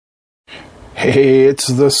Hey, it's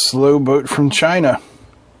the slow boat from China.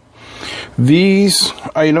 These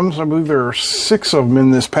items, I believe there are 6 of them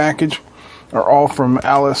in this package, are all from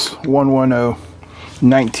Alice 110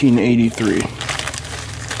 1983.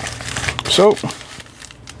 So,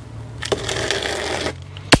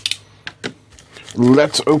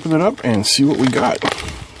 let's open it up and see what we got.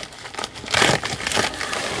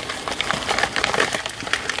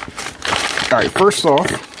 Alright, first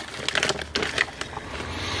off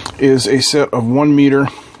is a set of 1 meter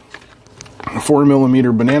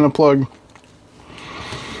 4mm banana plug,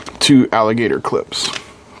 2 alligator clips.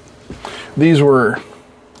 These were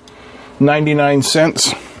 99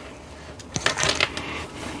 cents.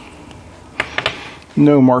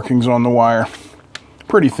 No markings on the wire.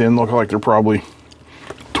 Pretty thin, look like they're probably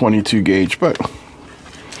 22 gauge, but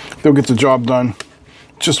they'll get the job done.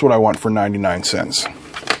 Just what I want for 99 cents.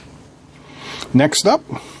 Next up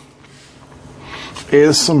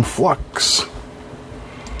is some flux.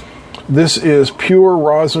 This is pure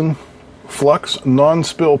rosin flux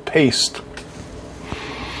non-spill paste.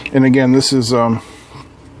 And again, this is from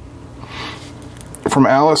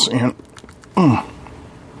Alice, and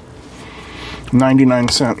 99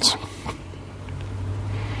 cents.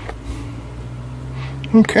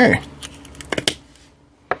 Okay.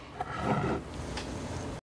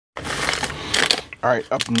 Alright,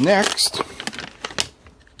 up next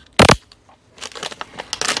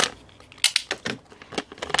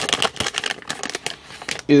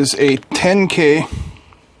is a 10K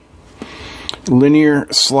linear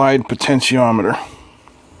slide potentiometer.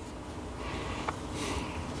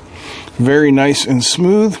 Very nice and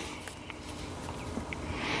smooth.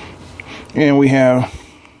 And we have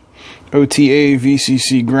OTA,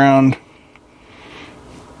 VCC ground,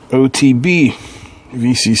 OTB,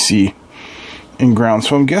 VCC, and ground.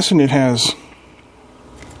 So I'm guessing it has,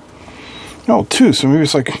 2, so maybe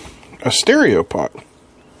it's like a stereo pot.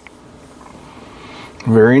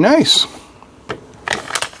 Very nice.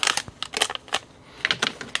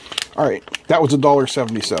 Alright, that was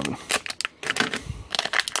 $1.77.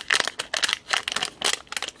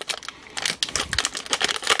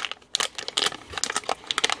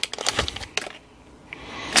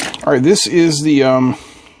 Alright, this is the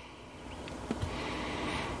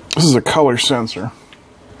this is a color sensor.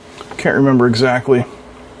 Can't remember exactly.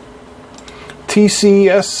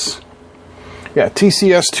 TCS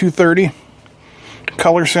 230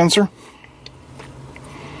 color sensor.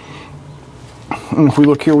 And if we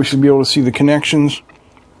look here, we should be able to see the connections.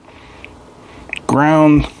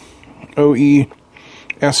 Ground, OE,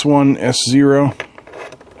 S1, S0,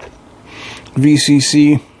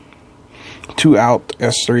 VCC, 2 out,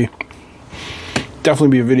 S3. Definitely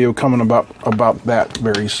be a video coming about that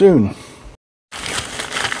very soon.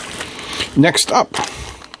 Next up,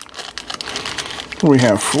 we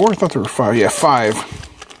have 4. I thought there were 5. Yeah, 5.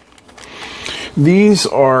 These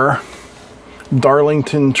are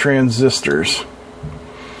Darlington Transistors.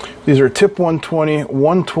 These are tip 120,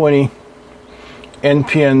 120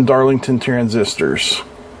 NPN Darlington Transistors.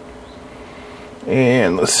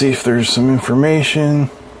 And let's see if there's some information.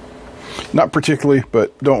 Not particularly,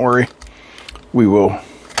 but don't worry. We will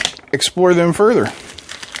explore them further.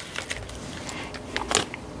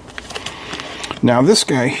 Now this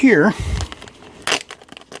guy here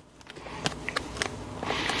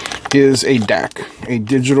is a DAC, a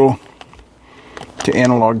digital to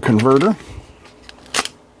analog converter.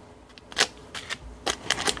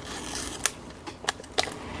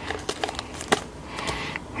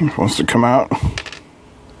 It wants to come out.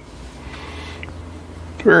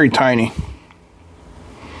 Very tiny.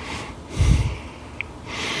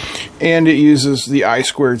 And it uses the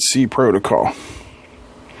I2C protocol.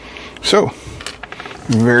 So,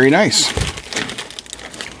 very nice.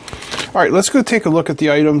 Alright, let's go take a look at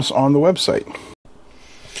the items on the website.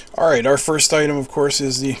 Alright, our first item, of course,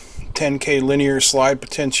 is the 10K linear slide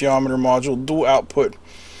potentiometer module, dual output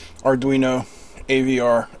Arduino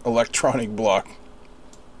AVR electronic block.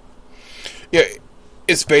 Yeah,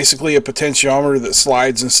 it's basically a potentiometer that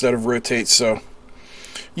slides instead of rotates, so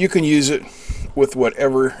you can use it with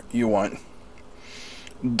whatever you want.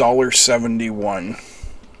 $1.71.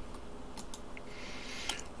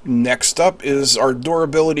 Next up is our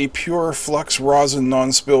durability pure flux rosin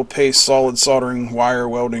non-spill paste solid soldering wire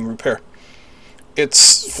welding repair.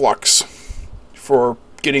 It's flux for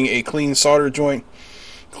getting a clean solder joint,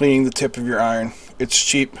 cleaning the tip of your iron. It's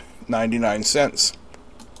cheap, 99 cents.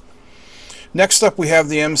 Next up we have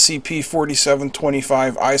the MCP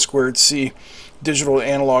 4725 I2C digital to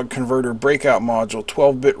analog converter breakout module,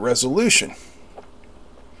 12-bit resolution.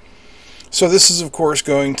 So this is of course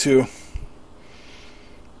going to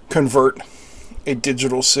convert a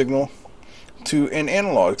digital signal to an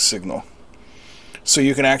analog signal. So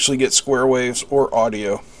you can actually get square waves or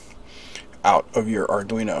audio out of your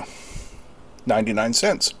Arduino. 99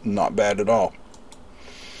 cents, not bad at all.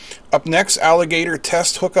 Up next, alligator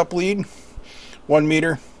test hookup lead, 1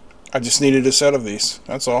 meter. I just needed a set of these,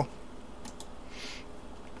 that's all.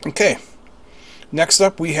 Okay, next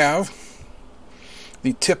up we have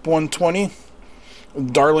the TIP 120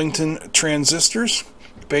 Darlington Transistors.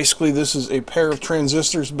 Basically this is a pair of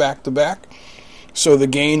transistors back to back, so the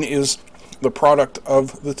gain is the product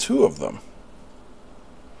of the two of them.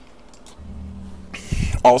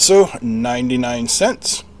 Also 99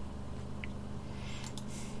 cents.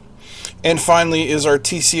 And finally is our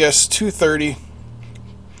TCS 230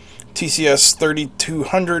 TCS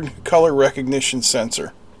 3200 color recognition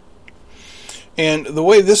sensor. And the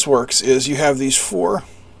way this works is you have these 4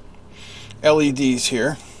 LEDs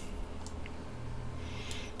here.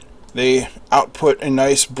 They output a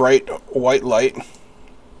nice bright white light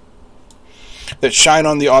that shine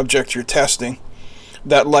on the object you're testing.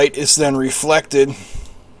 That light is then reflected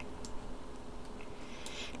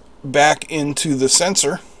back into the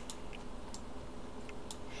sensor,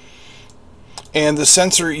 and the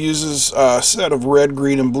sensor uses a set of red,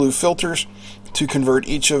 green, and blue filters to convert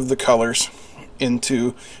each of the colors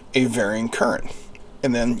into a varying current,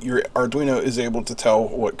 and then your Arduino is able to tell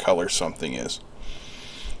what color something is.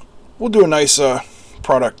 We'll do a nice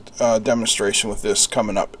product demonstration with this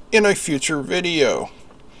coming up in a future video.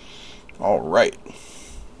 Alright,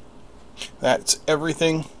 that's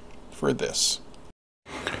everything for this.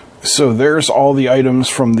 So there's all the items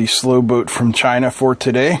from the slow boat from China for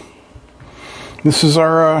today. This is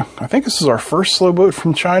our, I think this is our first slow boat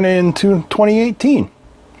from China in 2018.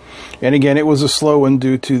 And again, it was a slow one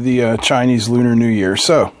due to the Chinese Lunar New Year.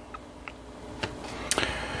 So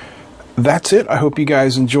that's it. I hope you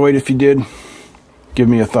guys enjoyed. If you did, give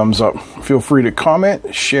me a thumbs up. Feel free to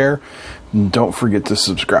comment, share, and don't forget to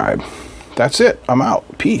subscribe. That's it. I'm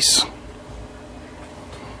out. Peace.